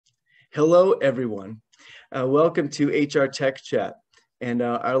Hello, everyone. Welcome to HR Tech Chat. And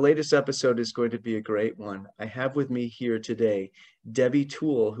our latest episode is going to be a great one. I have with me here today Debbie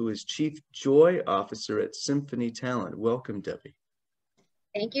Toole, who is Chief Joy Officer at Symphony Talent. Welcome, Debbie.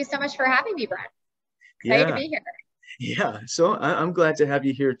 Thank you so much for having me, Brent. Excited to be here. Yeah, so I'm glad to have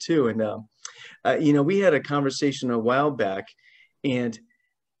you here too. And, we had a conversation a while back. And,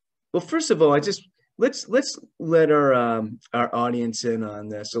 well, first of all, let's let our audience in on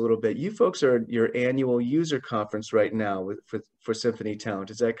this a little bit. You folks are at your annual user conference right now for Symphony Talent.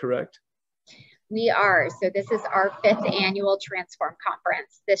 Is that correct? We are. So this is our 5th annual Transform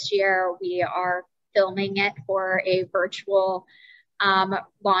Conference. This year we are filming it for a virtual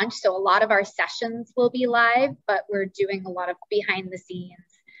launch. So a lot of our sessions will be live, but we're doing a lot of behind the scenes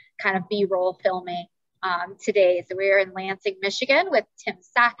kind of B-roll filming today. So we're in Lansing, Michigan with Tim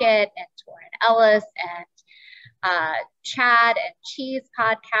Sackett and Torin Ellis and Chad and Cheese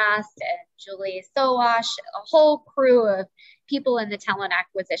Podcast and Julie Sowash, a whole crew of people in the talent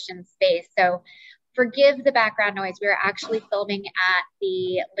acquisition space. So forgive the background noise. We're actually filming at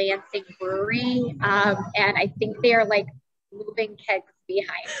the Lansing Brewery. And I think they are like moving kegs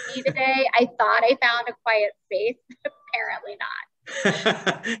behind me today. I thought I found a quiet space, but apparently not.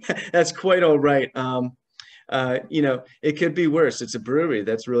 That's quite all right. It could be worse. It's a brewery.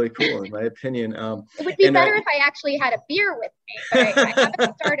 That's really cool, in my opinion. It would be better if I actually had a beer with me, but I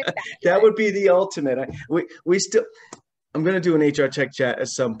haven't started that yet. That would be the ultimate. I'm going to do an HR Tech Chat at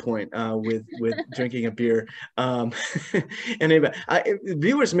some point with drinking a beer. And anyway,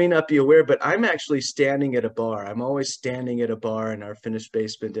 viewers may not be aware, but I'm actually standing at a bar. I'm always standing at a bar in our finished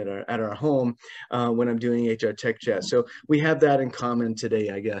basement at our home when I'm doing HR Tech Chat. So we have that in common today,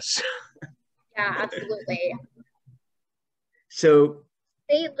 I guess. Yeah, absolutely. So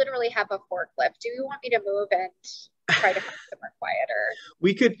they literally have a forklift. Do you want me to move and try to find somewhere quieter?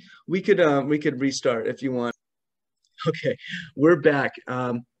 We could restart if you want. Okay, we're back.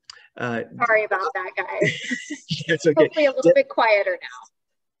 Sorry about that, guys. It's okay. Hopefully a little bit quieter now.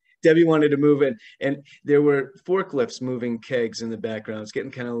 Debbie wanted to move in, and there were forklifts moving kegs in the background. It's getting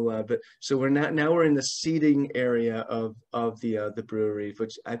kind of loud, but so we're in the seating area of the brewery,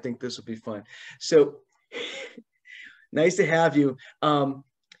 which I think this will be fun. So nice to have you.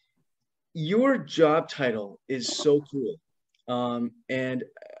 Your job title is so cool, and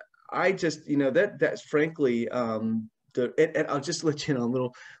I just, that's frankly, and I'll just let you know a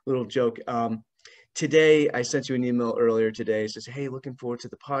little joke. Today, I sent you an email earlier today. It says, hey, looking forward to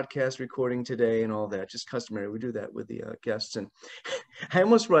the podcast recording today and all that. Just customary. We do that with the guests. And I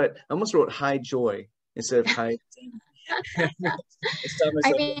almost wrote hi joy instead of hi.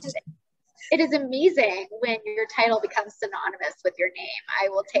 I mean, it is amazing when your title becomes synonymous with your name. I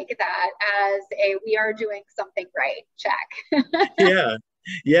will take that as we are doing something right. Check.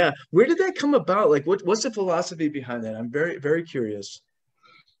 Yeah. Where did that come about? Like, what's the philosophy behind that? I'm very, very curious.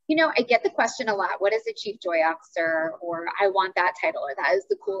 I get the question a lot. What is a Chief Joy Officer? Or I want that title, or that is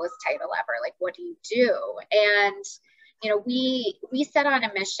the coolest title ever. Like, what do you do? And, we set on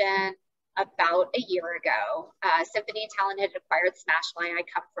a mission about a year ago. Symphony Talent had acquired Smashly. I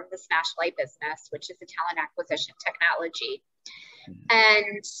come from the Smashly business, which is a talent acquisition technology.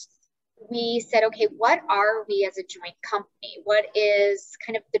 And we said, okay, what are we as a joint company? What is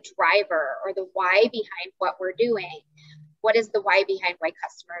kind of the driver or the why behind what we're doing? What is the why behind why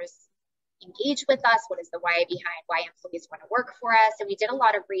customers engage with us? What is the why behind why employees want to work for us? And we did a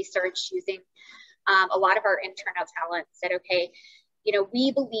lot of research using a lot of our internal talent. Said, okay,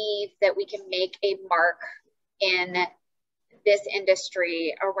 we believe that we can make a mark in this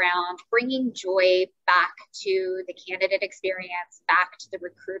industry around bringing joy back to the candidate experience, back to the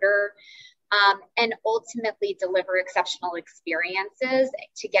recruiter, and ultimately deliver exceptional experiences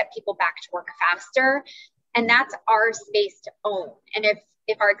to get people back to work faster. And that's our space to own. And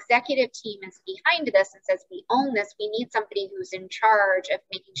if our executive team is behind this and says we own this, we need somebody who's in charge of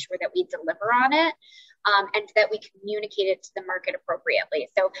making sure that we deliver on it and that we communicate it to the market appropriately.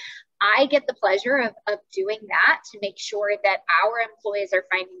 So I get the pleasure of doing that to make sure that our employees are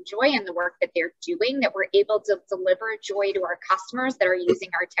finding joy in the work that they're doing, that we're able to deliver joy to our customers that are using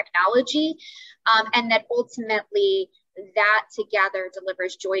our technology, and that ultimately that together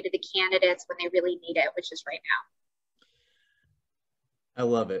delivers joy to the candidates when they really need it, which is right now. I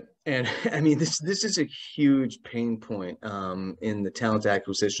love it. And I mean, this is a huge pain point in the talent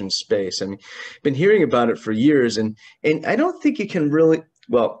acquisition space. I mean, I've been hearing about it for years, and I don't think you can really,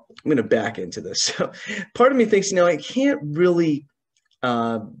 well, I'm going to back into this. So part of me thinks, I can't really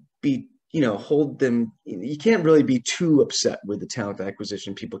be hold them. You can't really be too upset with the talent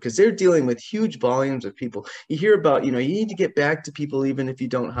acquisition people because they're dealing with huge volumes of people. You hear about, you need to get back to people even if you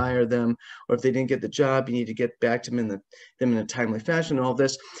don't hire them, or if they didn't get the job, you need to get back to them in a timely fashion. All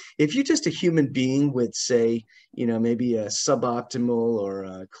this. If you're just a human being with, say, maybe a suboptimal or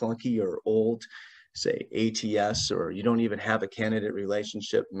a clunky or old, say, ATS, or you don't even have a candidate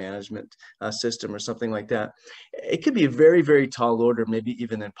relationship management system or something like that, it could be a very, very tall order, maybe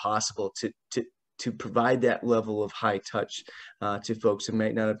even impossible to provide that level of high touch to folks who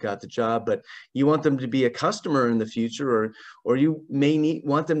might not have got the job, but you want them to be a customer in the future, or you may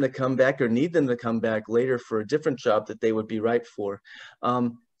want them to come back or need them to come back later for a different job that they would be right for.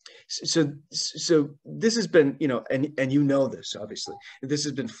 So this has been, and this, obviously, this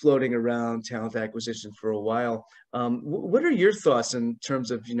has been floating around talent acquisition for a while. What are your thoughts in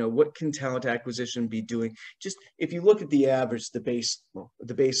terms of, what can talent acquisition be doing? Just if you look at the average, the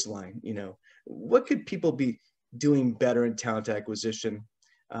baseline, what could people be doing better in talent acquisition,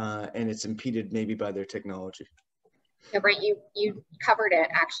 and it's impeded maybe by their technology? Yeah, Brent, you covered it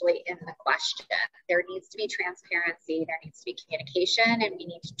actually in the question. There needs to be transparency, there needs to be communication, and we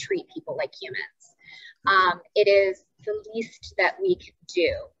need to treat people like humans. It is the least that we can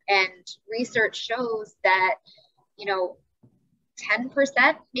do. And research shows that,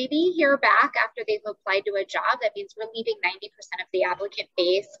 10% maybe hear back after they've applied to a job. That means we're leaving 90% of the applicant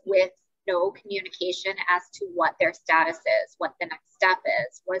base with no communication as to what their status is, what the next step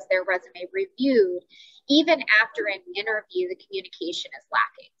is, was their resume reviewed. Even after an interview, the communication is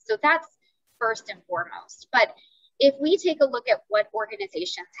lacking. So that's first and foremost. But if we take a look at what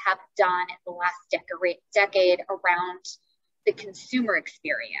organizations have done in the last decade around the consumer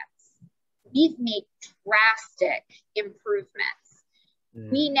experience, we've made drastic improvements.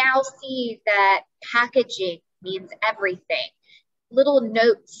 We now see that packaging means everything. Little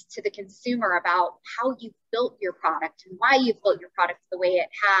notes to the consumer about how you built your product and why you've built your product the way it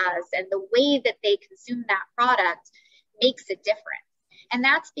has, and the way that they consume that product makes a difference. And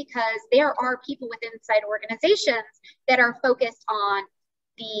that's because there are people within inside organizations that are focused on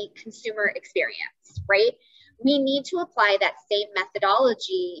the consumer experience, right? We need to apply that same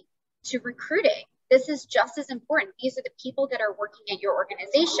methodology to recruiting. This is just as important. These are the people that are working at your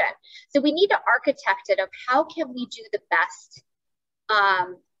organization. So we need to architect it of how can we do the best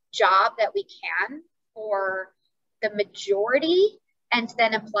job that we can for the majority, and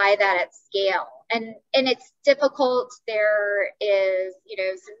then apply that at scale. And it's difficult. There is,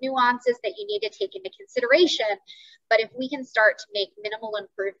 some nuances that you need to take into consideration. But if we can start to make minimal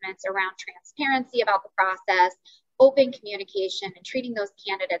improvements around transparency about the process, open communication, and treating those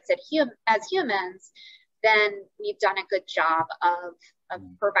candidates as humans, then we've done a good job of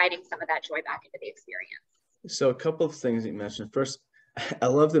providing some of that joy back into the experience. So a couple of things that you mentioned. First, I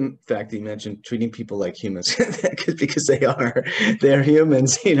love the fact that you mentioned treating people like humans because they're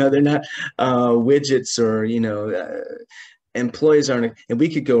humans, they're not widgets, or, employees aren't, and we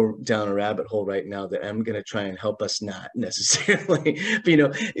could go down a rabbit hole right now that I'm going to try and help us not necessarily,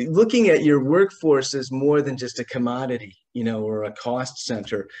 but, looking at your workforce is more than just a commodity, or a cost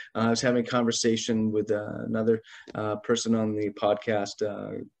center. I was having a conversation with another person on the podcast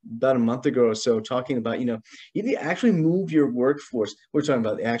about a month ago or so, talking about, you need to actually move your workforce. We're talking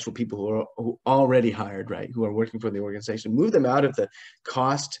about the actual people who are already hired, right? Who are working for the organization, move them out of the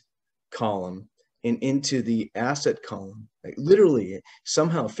cost column and into the asset column. Like, literally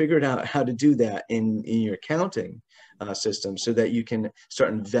somehow figured out how to do that in your accounting system, so that you can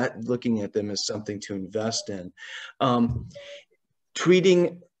start looking at them as something to invest in.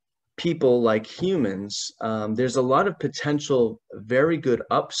 Treating people like humans, there's a lot of potential, very good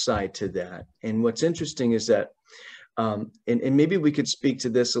upside to that. And what's interesting is that, and maybe we could speak to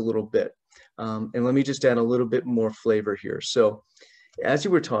this a little bit, and let me just add a little bit more flavor here. So as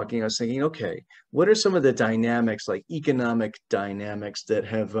you were talking, I was thinking, okay, what are some of the dynamics, like economic dynamics, that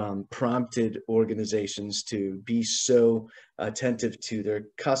have prompted organizations to be so attentive to their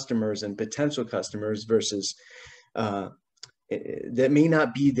customers and potential customers versus that may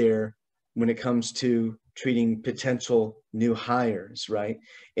not be there when it comes to treating potential new hires, right?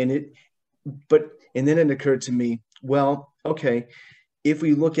 And then it occurred to me, well, okay, if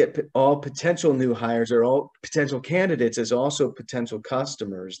we look at all potential new hires or all potential candidates as also potential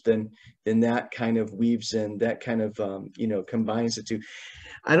customers, then that kind of weaves in, that kind of, combines the two.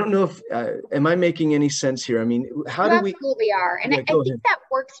 I don't know if, am I making any sense here? I mean, how do we? Absolutely are. And I think that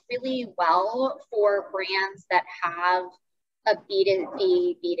works really well for brands that have a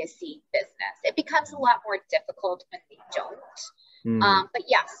B2B, B2C business. It becomes a lot more difficult when we don't. But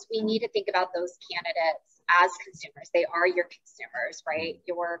yes, we need to think about those candidates as consumers. They are your consumers, right?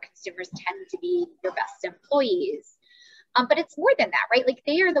 Your consumers tend to be your best employees. But it's more than that, right? Like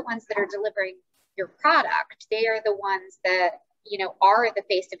they are the ones that are delivering your product. They are the ones that, you know, are the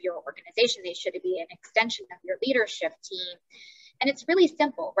face of your organization. They should be an extension of your leadership team. And it's really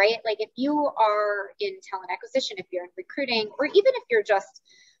simple, right? Like if you are in talent acquisition, if you're in recruiting, or even if you're just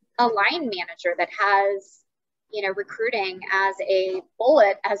a line manager that has, you know, recruiting as a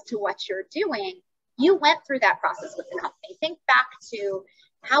bullet as to what you're doing, you went through that process with the company. Think back to,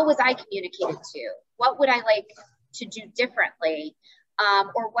 how was I communicated to? What would I like to do differently?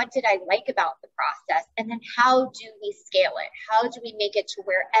 Or what did I like about the process? And then how do we scale it? How do we make it to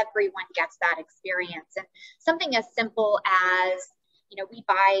where everyone gets that experience? And something as simple as, you know, we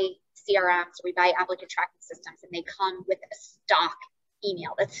buy CRMs, we buy applicant tracking systems, and they come with a stock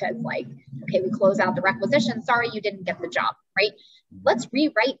email that says like, okay, we close out the requisition. Sorry, you didn't get the job, right? Let's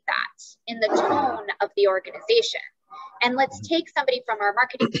rewrite that in the tone of the organization. And let's take somebody from our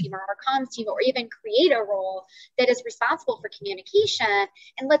marketing team or our comms team, or even create a role that is responsible for communication,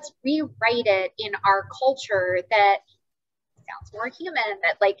 and let's rewrite it in our culture that sounds more human,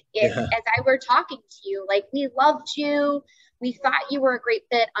 that like, if, as I were talking to you, like, we loved you, we thought you were a great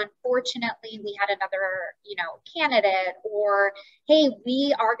fit, unfortunately we had another, you know, candidate, or hey,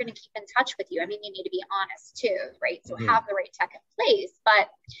 we are going to keep in touch with you. I mean, you need to be honest too, right? So have the right tech in place. But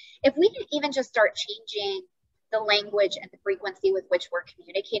if we can even just start changing the language and the frequency with which we're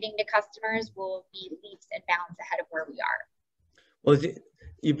communicating to customers, will be leaps and bounds ahead of where we are. Well,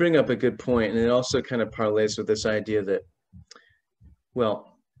 you bring up a good point, and it also kind of parlays with this idea that,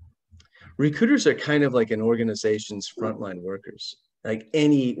 well, recruiters are kind of like an organization's frontline workers. Like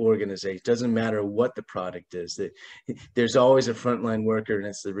any organization, doesn't matter what the product is, there's always a frontline worker, and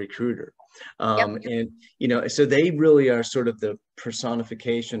it's the recruiter. And, you know, so they really are sort of the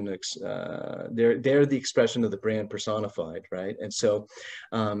personification. They're the expression of the brand personified, right? And so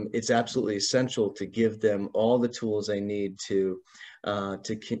it's absolutely essential to give them all the tools they need to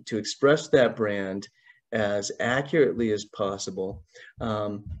express that brand as accurately as possible,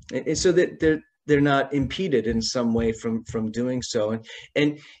 and so that they're not impeded in some way from doing so.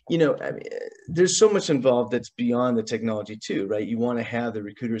 And you know, I mean, there's so much involved that's beyond the technology too, right? You want to have the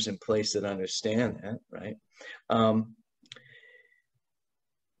recruiters in place that understand that, right?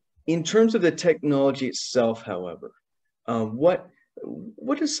 In terms of the technology itself, however, what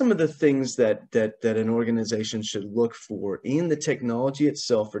are some of the things that an organization should look for in the technology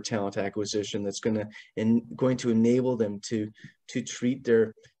itself for talent acquisition that's going to enable them to treat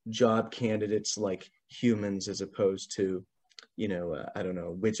their job candidates like humans, as opposed to, you know, I don't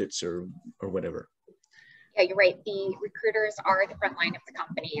know, widgets or whatever? Yeah, you're right. The recruiters are the front line of the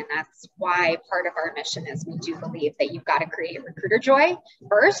company, and that's why part of our mission is we do believe that you've got to create recruiter joy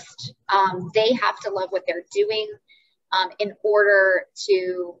first. They have to love what they're doing in order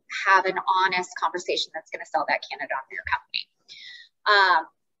to have an honest conversation that's going to sell that candidate on your company.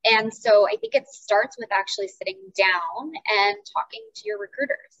 And so I think it starts with actually sitting down and talking to your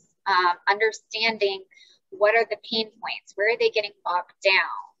recruiters, understanding what are the pain points, where are they getting bogged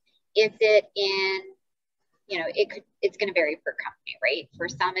down? Is it in, you know, it's going to vary per company, right? For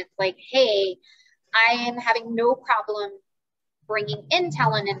some, it's like, hey, I am having no problem bringing in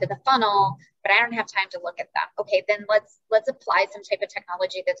talent into the funnel, but I don't have time to look at them. Okay, then let's apply some type of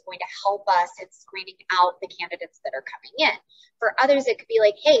technology that's going to help us in screening out the candidates that are coming in. For others, it could be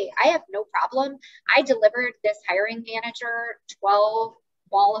like, hey, I have no problem. I delivered this hiring manager 12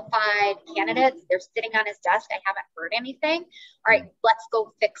 qualified candidates. They're sitting on his desk. I haven't heard anything. All right, let's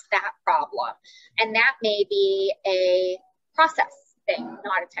go fix that problem. And that may be a process thing,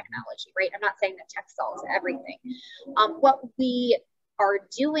 not a technology, right? I'm not saying that tech solves everything. What we are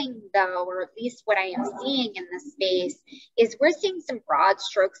doing though, or at least what I am seeing in this space, is we're seeing some broad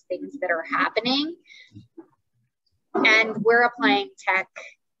strokes things that are happening, and we're applying tech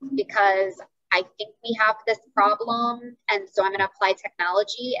because I think we have this problem, and so I'm going to apply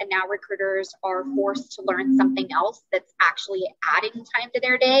technology, and now recruiters are forced to learn something else that's actually adding time to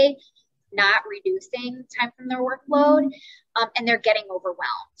their day, not reducing time from their workload, and they're getting overwhelmed.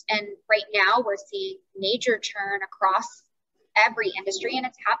 And right now we're seeing major churn across every industry, and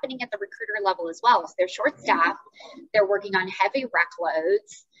it's happening at the recruiter level as well. So they're short-staffed, they're working on heavy rec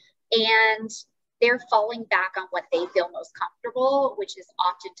loads, and they're falling back on what they feel most comfortable, which is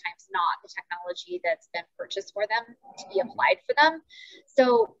oftentimes not the technology that's been purchased for them to be applied for them.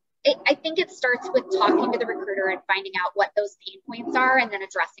 So I think it starts with talking to the recruiter and finding out what those pain points are, and then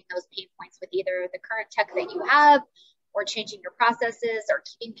addressing those pain points with either the current tech that you have, or changing your processes, or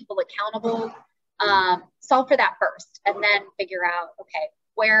keeping people accountable. Solve for that first, and then figure out, okay,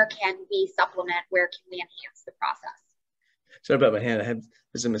 where can we supplement, where can we enhance the process? Sorry about my hand.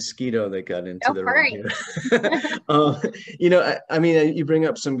 There's a mosquito that got into the room here. I mean, you bring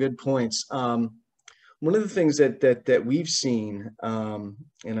up some good points. One of the things that we've seen, and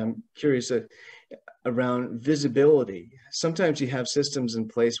I'm curious around visibility. Sometimes you have systems in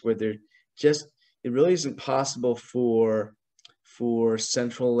place where it really isn't possible for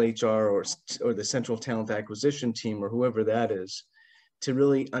central HR or the central talent acquisition team or whoever that is to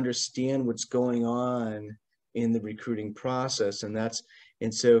really understand what's going on in the recruiting process.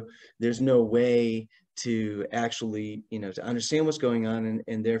 And so there's no way to actually, to understand what's going on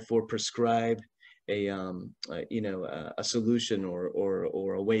and therefore prescribe a solution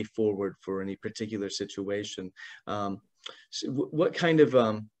or a way forward for any particular situation. So what kind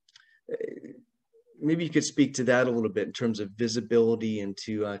of, maybe you could speak to that a little bit in terms of visibility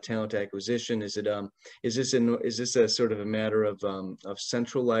into talent acquisition. Is this a sort of a matter of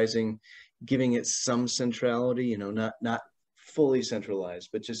centralizing, giving it some centrality, not fully centralized,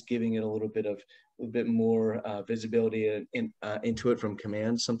 but just giving it a little bit more visibility into it from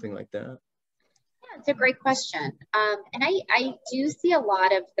command, something like that? Yeah, it's a great question. And I do see a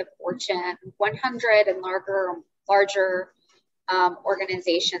lot of the Fortune 100 and larger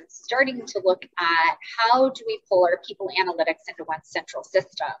organizations starting to look at how do we pull our people analytics into one central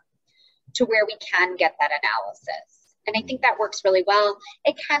system to where we can get that analysis. And I think that works really well.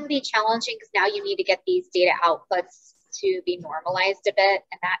 It can be challenging because now you need to get these data outputs to be normalized a bit,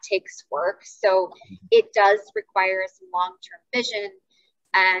 and that takes work. So it does require some long-term vision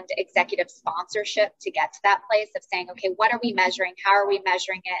and executive sponsorship to get to that place of saying, okay, what are we measuring? How are we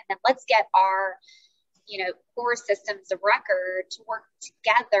measuring it? And let's get our core systems of record to work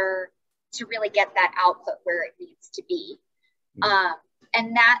together to really get that output where it needs to be.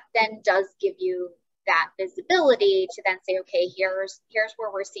 And that then does give you that visibility to then say, okay, here's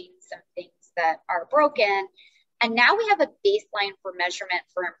where we're seeing some things that are broken. And now we have a baseline for measurement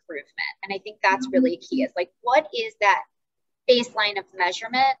for improvement. And I think that's really key, is like, what is that baseline of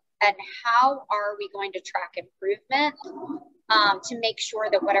measurement and how are we going to track improvement to make sure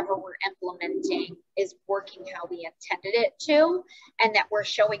that whatever we're implementing is working how we intended it to, and that we're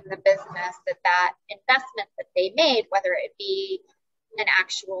showing the business that investment that they made, whether it be an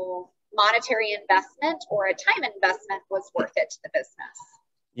actual monetary investment or a time investment, was worth it to the business.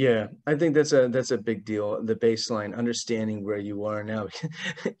 Yeah, I think that's a big deal. The baseline, understanding where you are now.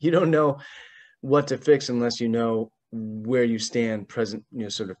 You don't know what to fix unless you know where you stand present,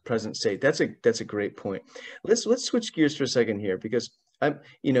 sort of present state. That's a great point. Let's switch gears for a second here, because and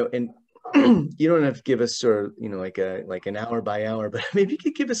you don't have to give us sort of, like an hour by hour, but maybe you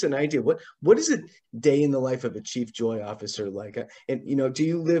could give us an idea. What is a day in the life of a Chief Joy Officer like? And, do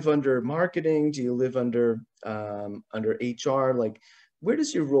you live under marketing? Do you live under HR? Like, where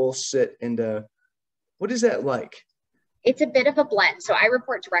does your role sit, and what is that like? It's a bit of a blend. So I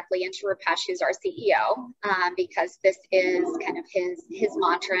report directly into Rupesh, who's our CEO, because this is kind of his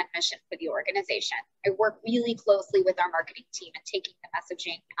mantra and mission for the organization. I work really closely with our marketing team and taking the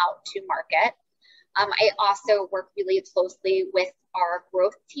messaging out to market. I also work really closely with our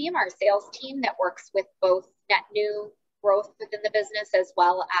growth team, our sales team that works with both net new growth within the business as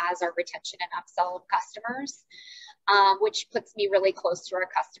well as our retention and upsell of customers, which puts me really close to our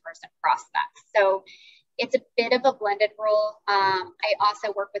customers and prospects. So it's a bit of a blended role. I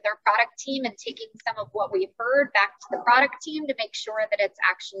also work with our product team and taking some of what we've heard back to the product team to make sure that it's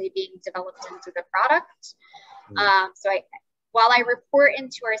actually being developed into the product. While I report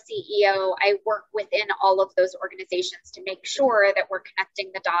into our CEO, I work within all of those organizations to make sure that we're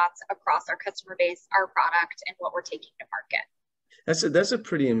connecting the dots across our customer base, our product, and what we're taking to market. That's a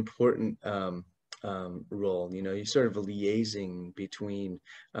pretty important role. You sort of liaising between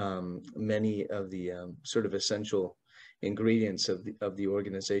many of the sort of essential ingredients of the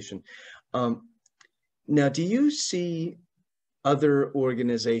organization. Now, do you see other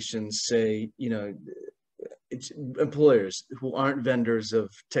organizations, say, employers who aren't vendors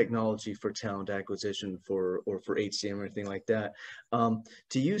of technology for talent acquisition or for HCM or anything like that?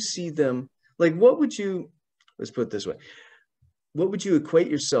 Do you see them, like, let's put it this way, what would you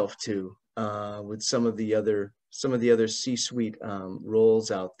equate yourself to with some of the other C-suite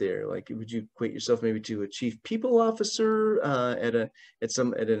roles out there? Like, would you equate yourself maybe to a chief people officer at an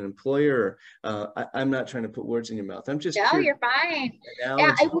employer? I'm not trying to put words in your mouth. I'm just curious. You're fine.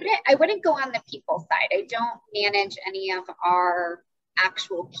 Yeah, I wouldn't go on the people side. I don't manage any of our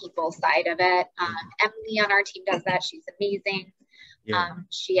actual people side of it. Emily on our team does that. She's amazing. Yeah.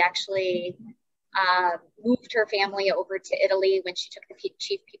 She actually moved her family over to Italy when she took the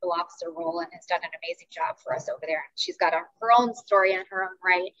chief people officer role, and has done an amazing job for us over there. She's got her own story in her own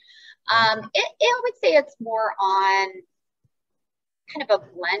right. I would say it's more on kind of a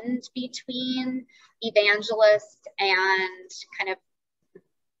blend between evangelist and kind of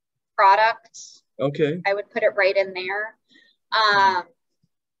product. Okay. I would put it right in there.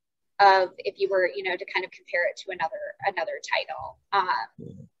 Of if you were, to kind of compare it to another title.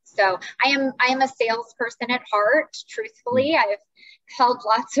 So I am a salesperson at heart, truthfully. I've held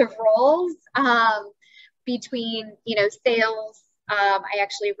lots of roles between, sales. I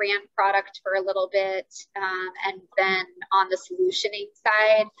actually ran product for a little bit. And then on the solutioning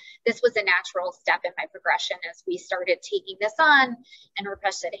side, this was a natural step in my progression as we started taking this on. And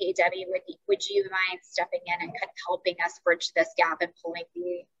Rupesh said, hey, Debbie, would you mind stepping in and kind of helping us bridge this gap and pulling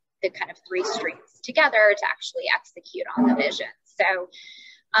the kind of three streams together to actually execute on the vision. So,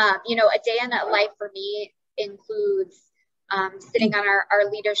 a day in that life for me includes sitting on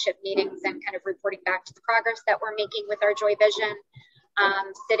our leadership meetings and kind of reporting back to the progress that we're making with our Joy Vision,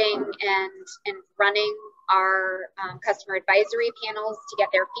 sitting and running our customer advisory panels to get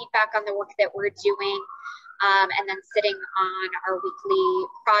their feedback on the work that we're doing, and then sitting on our weekly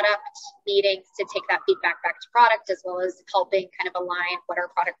product meetings to take that feedback back to product, as well as helping kind of align what our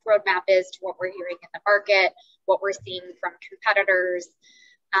product roadmap is to what we're hearing in the market, what we're seeing from competitors,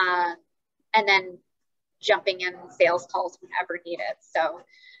 and then jumping in sales calls whenever needed. So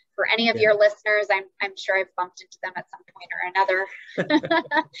for any of your listeners, I'm sure I've bumped into them at some point or another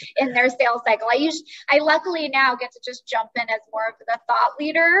in their sales cycle. I luckily now get to just jump in as more of the thought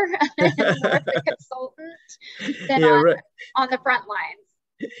leader and more of the consultant than on the front lines.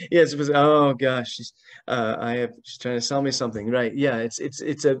 Yes, it was. Oh gosh, she's trying to sell me something, right? Yeah, it's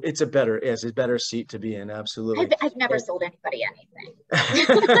a better seat to be in. Absolutely. I've never sold anybody anything.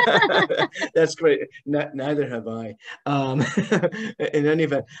 That's great. Neither have I. In any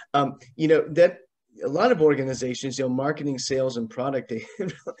event, that a lot of organizations, marketing, sales, and product, they,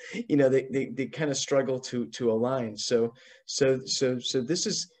 they kind of struggle to align. So this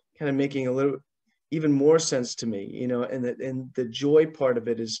is kind of making a little even more sense to me, and the joy part of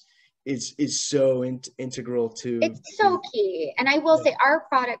it is so integral to. It's so key. And I will say our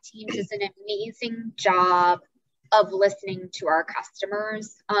product team does an amazing job of listening to our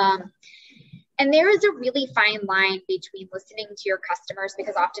customers. And there is a really fine line between listening to your customers,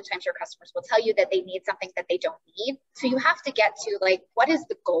 because oftentimes your customers will tell you that they need something that they don't need. So you have to get to what is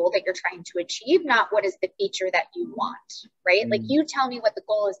the goal that you're trying to achieve, not what is the feature that you want, right? Like you tell me what the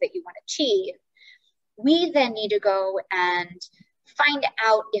goal is that you want to achieve. We then need to go and find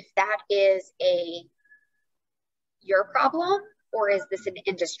out if that is your problem or is this an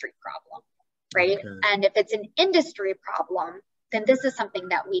industry problem, right? Okay. And if it's an industry problem, then this is something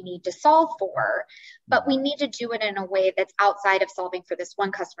that we need to solve for, but we need to do it in a way that's outside of solving for this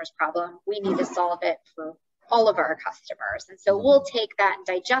one customer's problem. We need to solve it for all of our customers. And so we'll take that and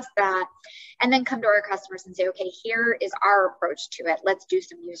digest that and then come to our customers and say, okay, here is our approach to it. Let's do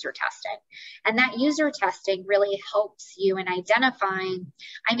some user testing. And that user testing really helps you in identifying,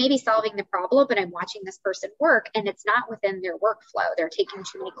 I may be solving the problem, but I'm watching this person work and it's not within their workflow. They're taking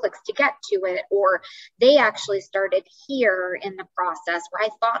too many clicks to get to it, or they actually started here in the process where I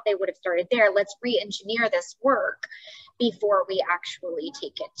thought they would have started there. Let's re-engineer this work before we actually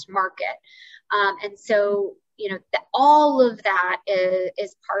take it to market. And so, all of that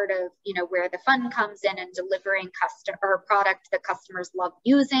is part of, where the fun comes in and delivering product that customers love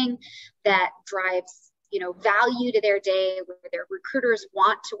using, that drives, value to their day, where their recruiters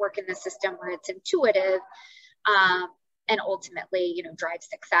want to work in the system, where it's intuitive, and ultimately, drives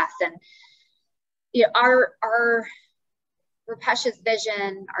success. And, our Rupesh's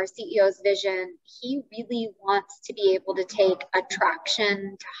vision, our CEO's vision, he really wants to be able to take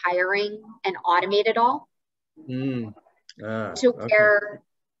attraction to hiring and automate it all to where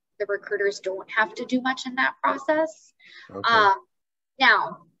the recruiters don't have to do much in that process. Okay.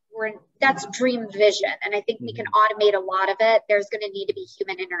 Now, that's dream vision, and I think we can automate a lot of it. There's going to need to be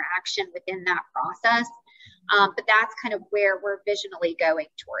human interaction within that process. But that's kind of where we're visionally going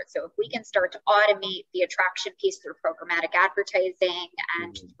towards. So if we can start to automate the attraction piece through programmatic advertising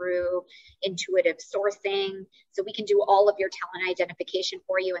and through intuitive sourcing, so we can do all of your talent identification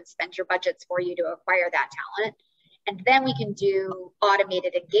for you and spend your budgets for you to acquire that talent. And then we can do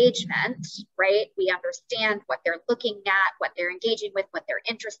automated engagement, right? We understand what they're looking at, what they're engaging with, what they're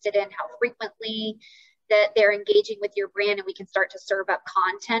interested in, how frequently that they're engaging with your brand, and we can start to serve up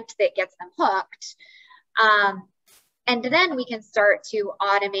content that gets them hooked. And then we can start to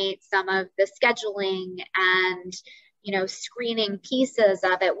automate some of the scheduling and screening pieces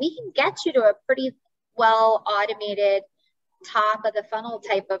of it, we can get you to a pretty well automated top of the funnel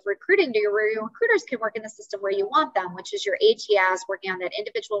type of recruiting where your recruiters can work in the system where you want them, which is your ATS, working on that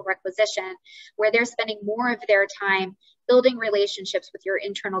individual requisition, where they're spending more of their time building relationships with your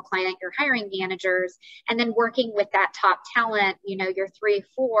internal client, your hiring managers, and then working with that top talent, your 3,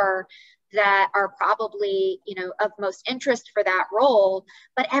 4 that are probably, of most interest for that role,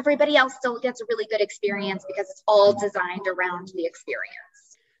 but everybody else still gets a really good experience because it's all designed around the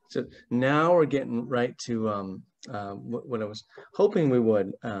experience. So now we're getting right to what I was hoping we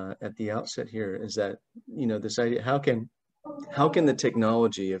would at the outset here is that, this idea, how can the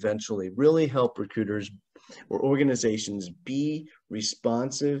technology eventually really help recruiters or organizations be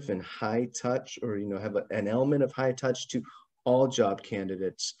responsive and high touch, or, have an element of high touch to all job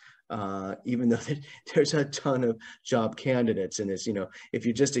candidates, even though there's a ton of job candidates. And it's, if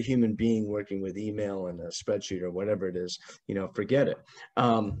you're just a human being working with email and a spreadsheet or whatever it is, forget it.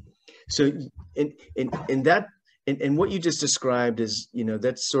 So in that, and what you just described is,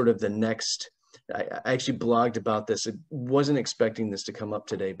 that's sort of the next. I actually blogged about this. I wasn't expecting this to come up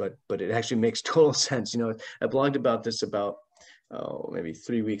today, but it actually makes total sense. I blogged about this about maybe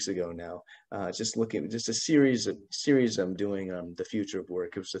 3 weeks ago now. Just a series I'm doing the future of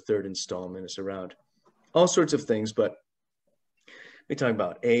work. It was the 3rd installment. It's around all sorts of things, but we talk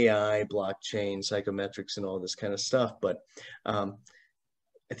about AI, blockchain, psychometrics, and all this kind of stuff. But I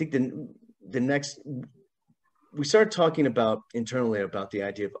think the next, we started talking about internally about the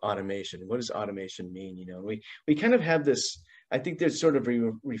idea of automation. What does automation mean? We kind of have this, I think there's sort of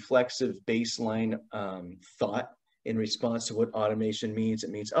a reflexive baseline thought in response to what automation means. It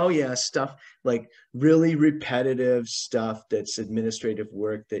means, oh yeah, stuff like really repetitive stuff that's administrative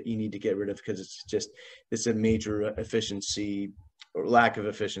work that you need to get rid of because it's a major efficiency or lack of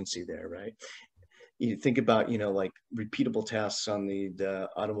efficiency there, right? You think about, like repeatable tasks on the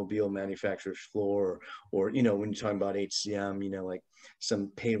automobile manufacturer's floor, or, when you're talking about HCM, like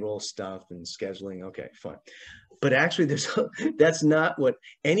some payroll stuff and scheduling. Okay, fine. But actually that's not what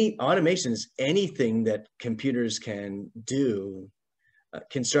automation is. Anything that computers can do,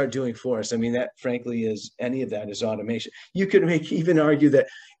 can start doing for us. I mean, that frankly any of that is automation. You could even argue that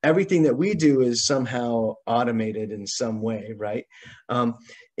everything that we do is somehow automated in some way, right?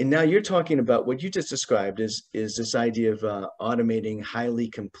 And now you're talking about what you just described is this idea of automating highly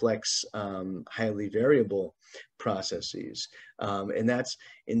complex, highly variable processes, and that's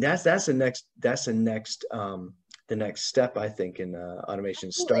the next step, I think, in automation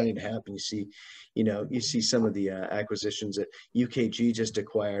is starting to happen. You see some of the acquisitions that UKG just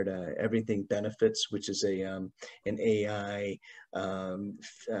acquired, Everything Benefits, which is an AI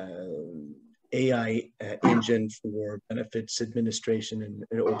engine for benefits administration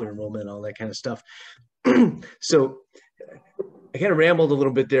and open enrollment, all that kind of stuff. So I kind of rambled a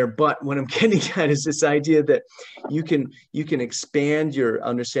little bit there, but what I'm getting at is this idea that you can expand your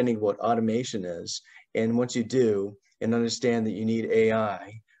understanding of what automation is. And once you do, and understand that you need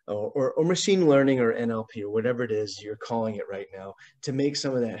AI or machine learning or NLP or whatever it is you're calling it right now to make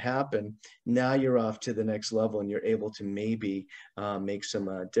some of that happen, now you're off to the next level and you're able to maybe make some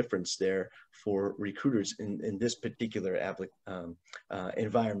difference there for recruiters in this particular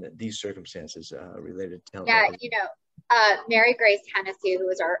environment, these circumstances related to talent. Yeah, Mary Grace Hennessy, who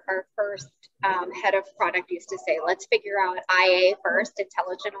was our first head of product, used to say, let's figure out IA first,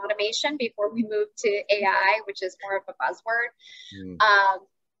 intelligent automation, before we move to AI, which is more of a buzzword.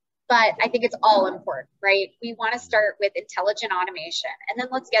 But I think it's all important, right? We want to start with intelligent automation, and then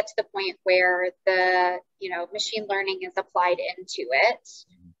let's get to the point where the machine learning is applied into it,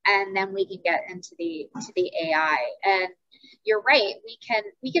 and then we can get into the AI. And you're right,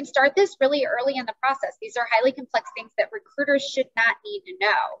 we can start this really early in the process. These are highly complex things that recruiters should not need to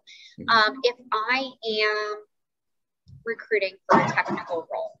know. If I am recruiting for a technical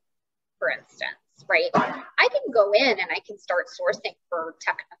role, for instance, right, I can go in and I can start sourcing for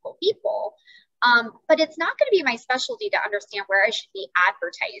technical people, but it's not going to be my specialty to understand where I should be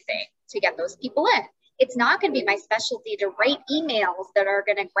advertising to get those people in. It's not going to be my specialty to write emails that are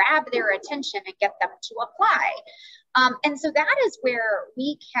going to grab their attention and get them to apply. And so that is where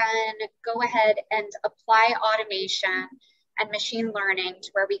we can go ahead and apply automation and machine learning to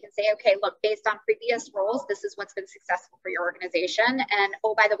where we can say, okay, look, based on previous roles, this is what's been successful for your organization. And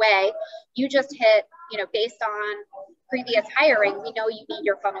oh, by the way, you just hit, based on previous hiring, we know you need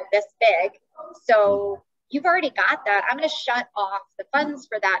your funnel this big. So you've already got that. I'm going to shut off the funds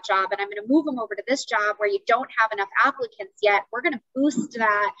for that job and I'm going to move them over to this job where you don't have enough applicants yet. We're going to boost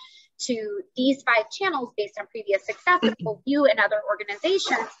that to these 5 channels based on previous success of both you and other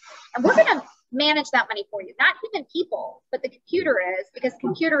organizations. And we're going to manage that money for you. Not human people, but the computer is, because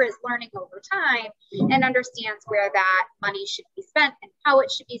computer is learning over time and understands where that money should be spent and how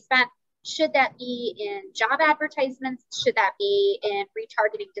it should be spent. Should that be in job advertisements? Should that be in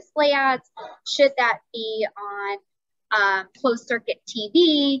retargeting display ads? Should that be on closed circuit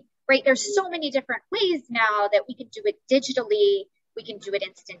TV, right? There's so many different ways now that we can do it digitally. We can do it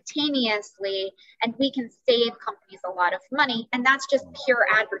instantaneously, and we can save companies a lot of money. And that's just pure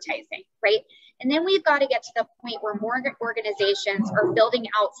advertising, right? And then we've got to get to the point where more organizations are building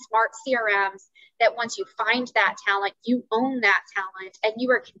out smart CRMs that once you find that talent, you own that talent, and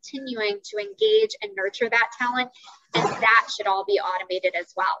you are continuing to engage and nurture that talent. And that should all be automated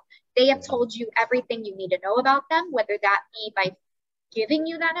as well. They have told you everything you need to know about them, whether that be by giving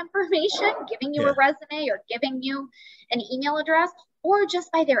you that information, giving you a resume, or giving you an email address, or just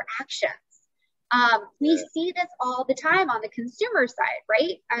by their actions. We see this all the time on the consumer side,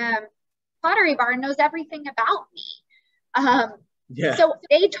 right? Pottery Barn knows everything about me. So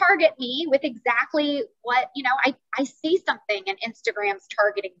they target me with exactly what, I see something and Instagram's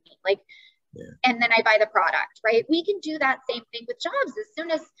targeting me, and then I buy the product, right? We can do that same thing with jobs. As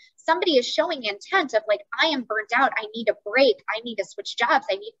soon as somebody is showing intent of I am burnt out, I need a break, I need to switch jobs,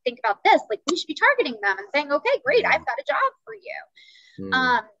 I need to think about this, we should be targeting them and saying, okay, great, I've got a job for you.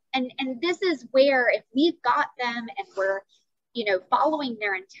 And this is where, if we've got them and we're, following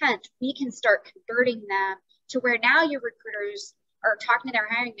their intent, we can start converting them to where now your recruiters are talking to their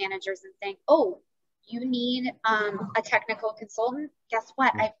hiring managers and saying, oh, you need a technical consultant. Guess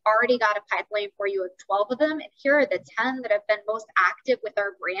what? I've already got a pipeline for you of 12 of them. And here are the 10 that have been most active with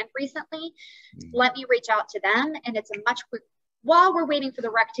our brand recently. Let me reach out to them. And it's a much quick, while we're waiting for the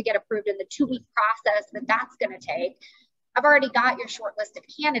rec to get approved in the 2-week process that's going to take, I've already got your short list of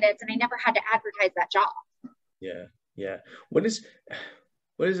candidates, and I never had to advertise that job. Yeah. What is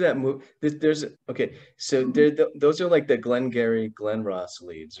that move? So those are like the Glengarry, Glen Ross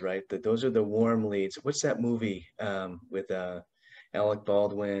leads, right? Those are the warm leads. What's that movie with Alec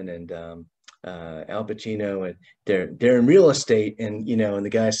Baldwin and Al Pacino, and they're in real estate, and and the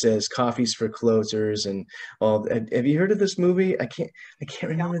guy says coffee's for closers and all. Have you heard of this movie? I can't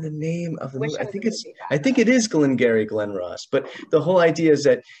remember the name of the movie. I think it is Glengarry Glen Ross. But the whole idea is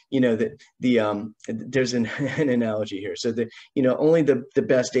that there's an analogy here. So that only the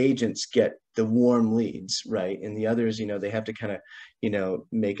best agents get the warm leads, right? And the others, they have to kind of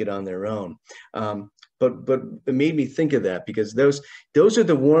make it on their own. But it made me think of that, because those are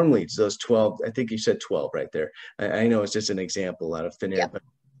the warm leads, those 12. I think you said 12 right there. I know it's just an example out of thin air,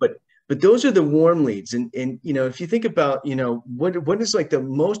 but those are the warm leads. And if you think about, what is the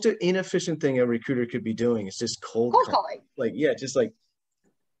most inefficient thing a recruiter could be doing is just cold calling. Just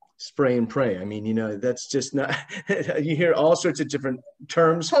spray and pray. I mean, that's just not, you hear all sorts of different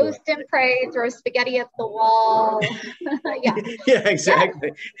terms. Post and pray, throw spaghetti at the wall. Yeah,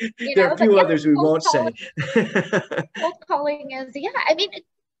 exactly. There are a few others we won't say. Cold calling is,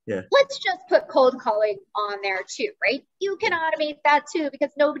 let's just put cold calling on there too, right? You can automate that too,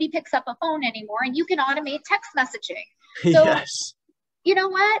 because nobody picks up a phone anymore, and you can automate text messaging. So, you know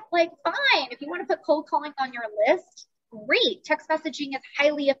what? Fine. If you want to put cold calling on your list, great. Text messaging is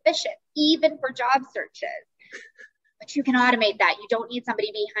highly efficient, even for job searches. But you can automate that. You don't need somebody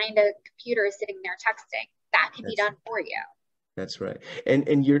behind a computer sitting there texting. That can be done for you. That's right.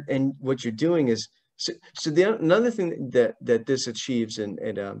 And what you're doing is, so another thing that this achieves, and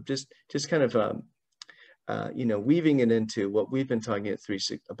just kind of weaving it into what we've been talking at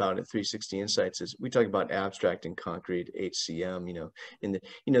 360 Insights, is we talk about abstract and concrete HCM. In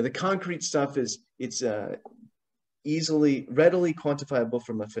the concrete stuff it's readily quantifiable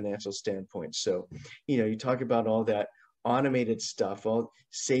from a financial standpoint. So, you talk about all that automated stuff, all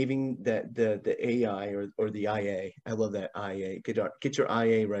saving that the AI or the IA. I love that IA. Get your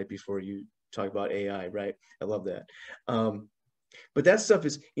IA right before you talk about AI, right? I love that. But that stuff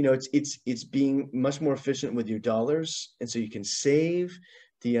is, it's being much more efficient with your dollars, and so you can save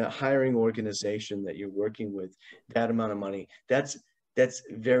the hiring organization that you're working with that amount of money. That's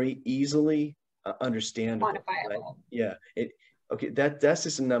very easily understandable. Right? Yeah. That's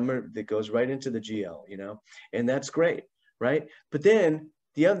just a number that goes right into the GL, and that's great, right? But then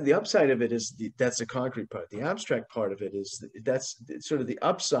the upside of it is that's the concrete part. The abstract part of it is that's sort of the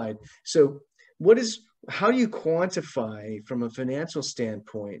upside. So how do you quantify from a financial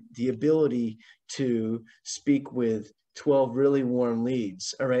standpoint the ability to speak with 12 really warm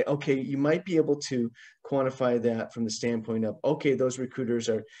leads? All right. Okay. You might be able to quantify that from the standpoint of, okay, those recruiters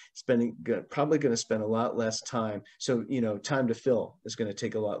are probably going to spend a lot less time. So, time to fill is going to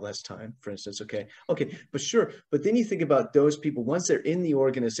take a lot less time, for instance. Okay, but sure. But then you think about those people, once they're in the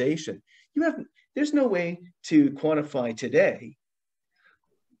organization, there's no way to quantify today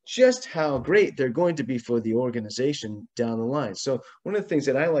just how great they're going to be for the organization down the line. So one of the things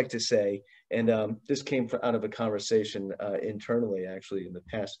that I like to say, and this came out of a conversation internally, actually, in the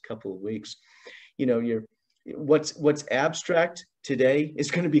past couple of weeks, what's abstract today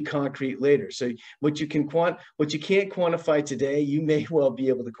is going to be concrete later. So what you can't quantify today, you may well be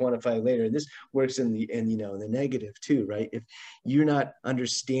able to quantify later. And this works in the negative too, right? If you're not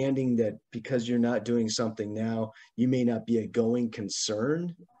understanding that because you're not doing something now, you may not be a going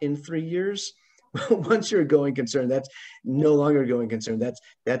concern in 3 years. Once you're a going concern, that's no longer a going concern.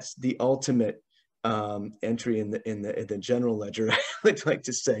 That's the ultimate entry in the general ledger, I would like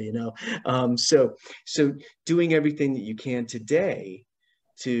to say, so doing everything that you can today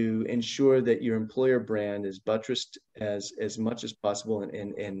to ensure that your employer brand is buttressed as much as possible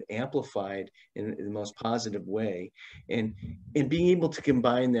and amplified in the most positive way, and being able to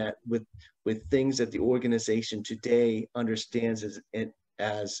combine that with things that the organization today understands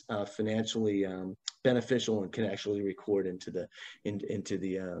as financially beneficial and can actually record into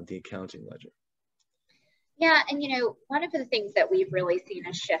the accounting ledger. Yeah, and one of the things that we've really seen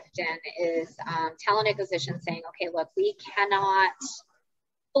a shift in is talent acquisition saying, okay, look, we cannot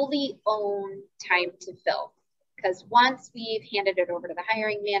fully own time to fill, because once we've handed it over to the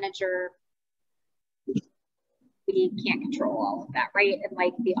hiring manager, we can't control all of that, right? And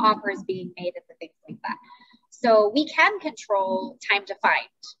like the offers being made and the things like that. So we can control time to find,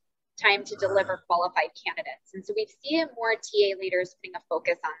 time to deliver qualified candidates. And so we've seen more TA leaders putting a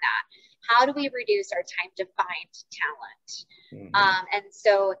focus on that. How do we reduce our time to find talent? And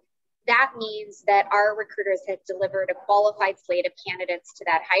so that means that our recruiters have delivered a qualified slate of candidates to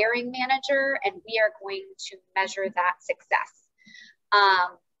that hiring manager, and we are going to measure that success.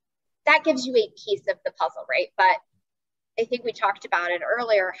 That gives you a piece of the puzzle, right? But I think we talked about it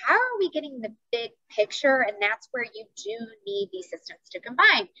earlier. How are we getting the big picture? And that's where you do need these systems to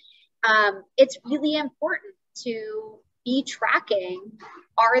combine. It's really important to be tracking,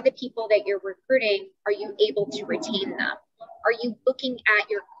 are the people that you're recruiting, are you able to retain them? Are you looking at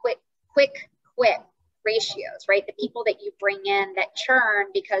your quick quit ratios, right? The people that you bring in that churn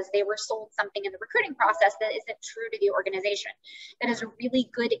because they were sold something in the recruiting process that isn't true to the organization. That is a really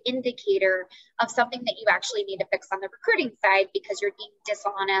good indicator of something that you actually need to fix on the recruiting side because you're being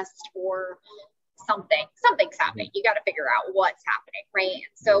dishonest or something's happening. You got to figure out what's happening, right?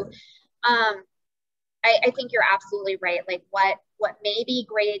 And so I think you're absolutely right. Like what may be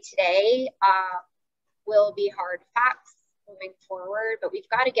graded today will be hard facts moving forward, but we've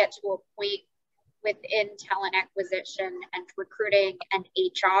got to get to a point within talent acquisition and recruiting and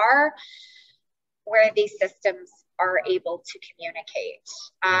HR where these systems are able to communicate.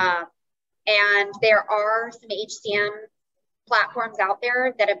 And there are some HCM platforms out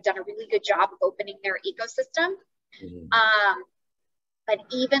there that have done a really good job of opening their ecosystem. But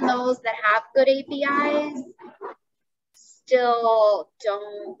even those that have good APIs still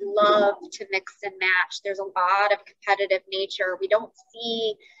don't love to mix and match. There's a lot of competitive nature. We don't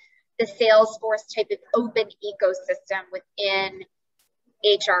see the Salesforce type of open ecosystem within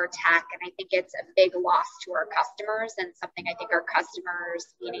HR tech. And I think it's a big loss to our customers, and something I think our customers,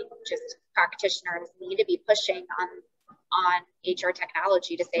 meaning just practitioners, need to be pushing on HR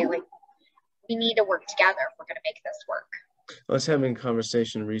technology to say, like, we need to work together if we're going to make this work. I was having a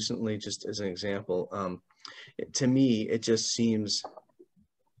conversation recently, just as an example. To me, it just seems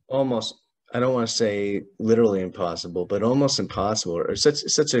almost, I don't want to say literally impossible, but almost impossible, or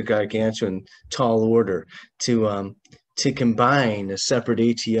such a gargantuan tall order to combine a separate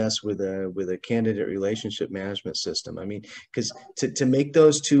ATS with a candidate relationship management system. I mean, because to make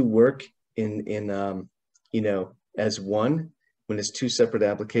those two work in as one, when it's two separate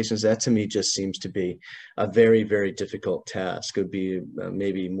applications, that to me just seems to be a very, very difficult task. It would be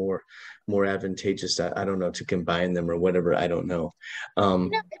maybe more advantageous, I don't know, to combine them or whatever. I don't know.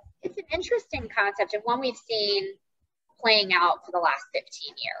 It's an interesting concept, and one we've seen playing out for the last 15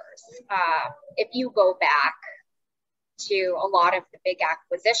 years. If you go back to a lot of the big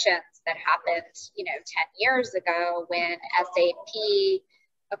acquisitions that happened, 10 years ago when SAP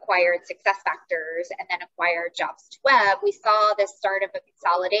acquired SuccessFactors and then acquired Jobs2Web, we saw this start of a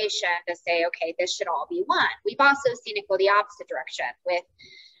consolidation to say, okay, this should all be one. We've also seen it go the opposite direction with,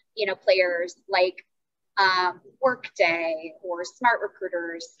 players like Workday or Smart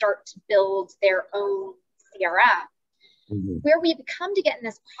Recruiters start to build their own CRM. Where we've come to get in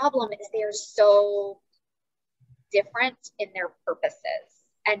this problem is they're so different in their purposes.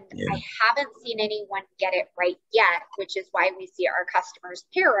 And Yeah. I haven't seen anyone get it right yet, which is why we see our customers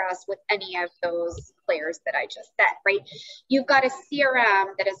pair us with any of those players that I just said, right? You've got a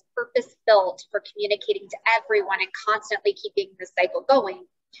CRM that is purpose built for communicating to everyone and constantly keeping the cycle going.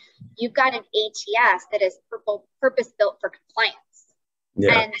 You've got an ATS that is purpose built for compliance.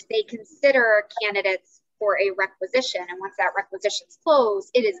 Yeah. And they consider candidates for a requisition. And once that requisition's closed,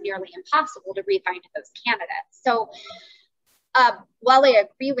 it is nearly impossible to re-find those candidates. So while I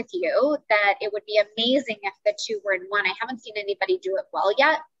agree with you that it would be amazing if the two were in one, I haven't seen anybody do it well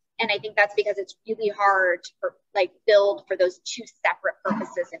yet. And I think that's because it's really hard to build for those two separate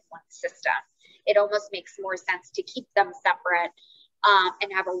purposes in one system. It almost makes more sense to keep them separate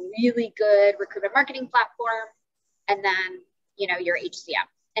and have a really good recruitment marketing platform, and then, your HCM,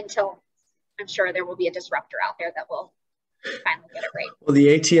 until I'm sure there will be a disruptor out there that will finally get it right. Well,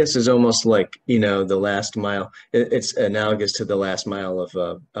 the ATS is almost like, the last mile. It's analogous to the last mile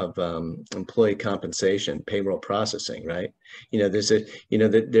of employee compensation, payroll processing, right? There's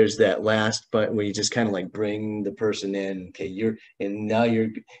there's that last, but where you just kind of like bring the person in. Okay,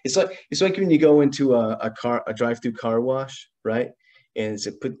 it's like when you go into a drive-through car wash, right? And it's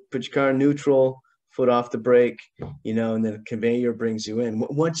put your car in neutral, foot off the brake, and then the conveyor brings you in.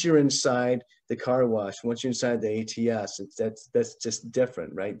 Once you're inside the car wash, once you're inside the ATS, that's just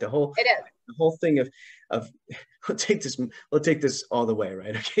different, right? The whole thing of we'll take this all the way,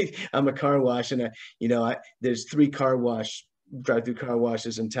 right? Okay, I'm a car wash, and there's 3 drive-through car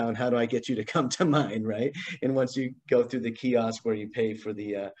washes in town. How do I get you to come to mine, right? And once you go through the kiosk where you pay for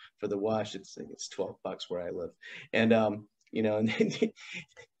the wash, it's $12 where I live, and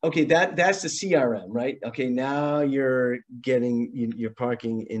okay, that's the CRM, right? Okay, now you're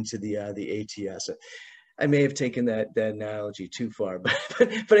parking into the ATS. I may have taken that analogy too far, but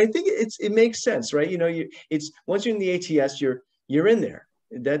I think it makes sense, right? It's once you're in the ATS, you're in there.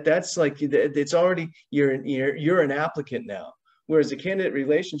 That's like it's already you're an applicant now. Whereas the candidate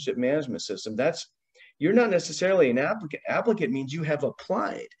relationship management system, you're not necessarily an applicant. Applicant means you have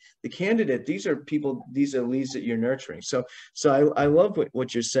applied. The candidate, these are leads that you're nurturing. So I love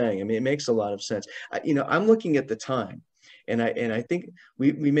what you're saying. I mean, it makes a lot of sense. I'm looking at the time, and I think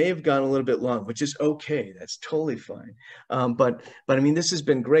we may have gone a little bit long, which is okay. That's totally fine. But I mean, this has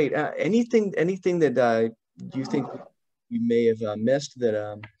been great. Anything that you think we may have missed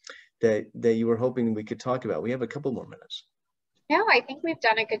that you were hoping we could talk about? We have a couple more minutes. No, I think we've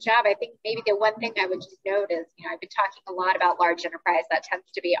done a good job. I think maybe the one thing I would just note is, I've been talking a lot about large enterprise. That tends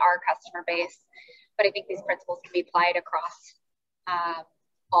to be our customer base, but I think these principles can be applied across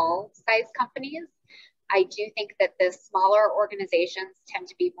all size companies. I do think that the smaller organizations tend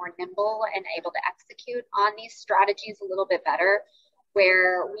to be more nimble and able to execute on these strategies a little bit better,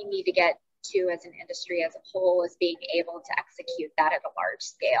 where we need to get to as an industry as a whole is being able to execute that at a large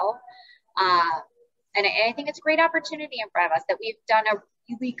scale. And I think it's a great opportunity in front of us that we've done a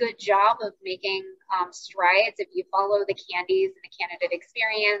really good job of making strides. If you follow the Candies and the candidate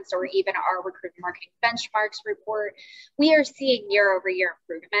experience, or even our recruitment marketing benchmarks report, we are seeing year-over-year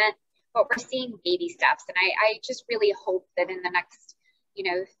improvement, but we're seeing baby steps. And I just really hope that in the next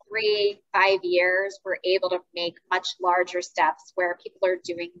 3-5 years, we're able to make much larger steps where people are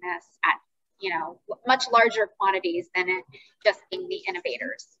doing this at much larger quantities than it just being the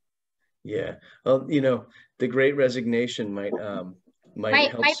innovators. Yeah. Well, the Great Resignation might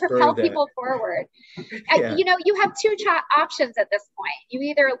propel people forward. Yeah. You have 2 options at this point. You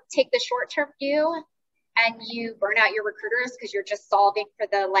either take the short-term view and you burn out your recruiters because you're just solving for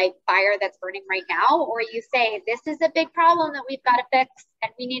the fire that's burning right now, or you say, this is a big problem that we've got to fix,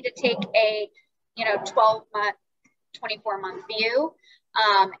 and we need to take a 12-month, 24-month view,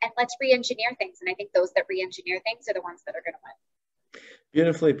 and let's re-engineer things. And I think those that re-engineer things are the ones that are going to win.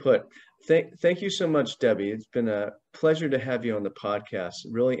 Beautifully put. Thank you so much, Debbie. It's been a pleasure to have you on the podcast.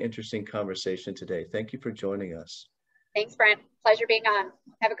 Really interesting conversation today. Thank you for joining us. Thanks, Brent. Pleasure being on.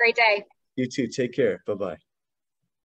 Have a great day. You too. Take care. Bye-bye.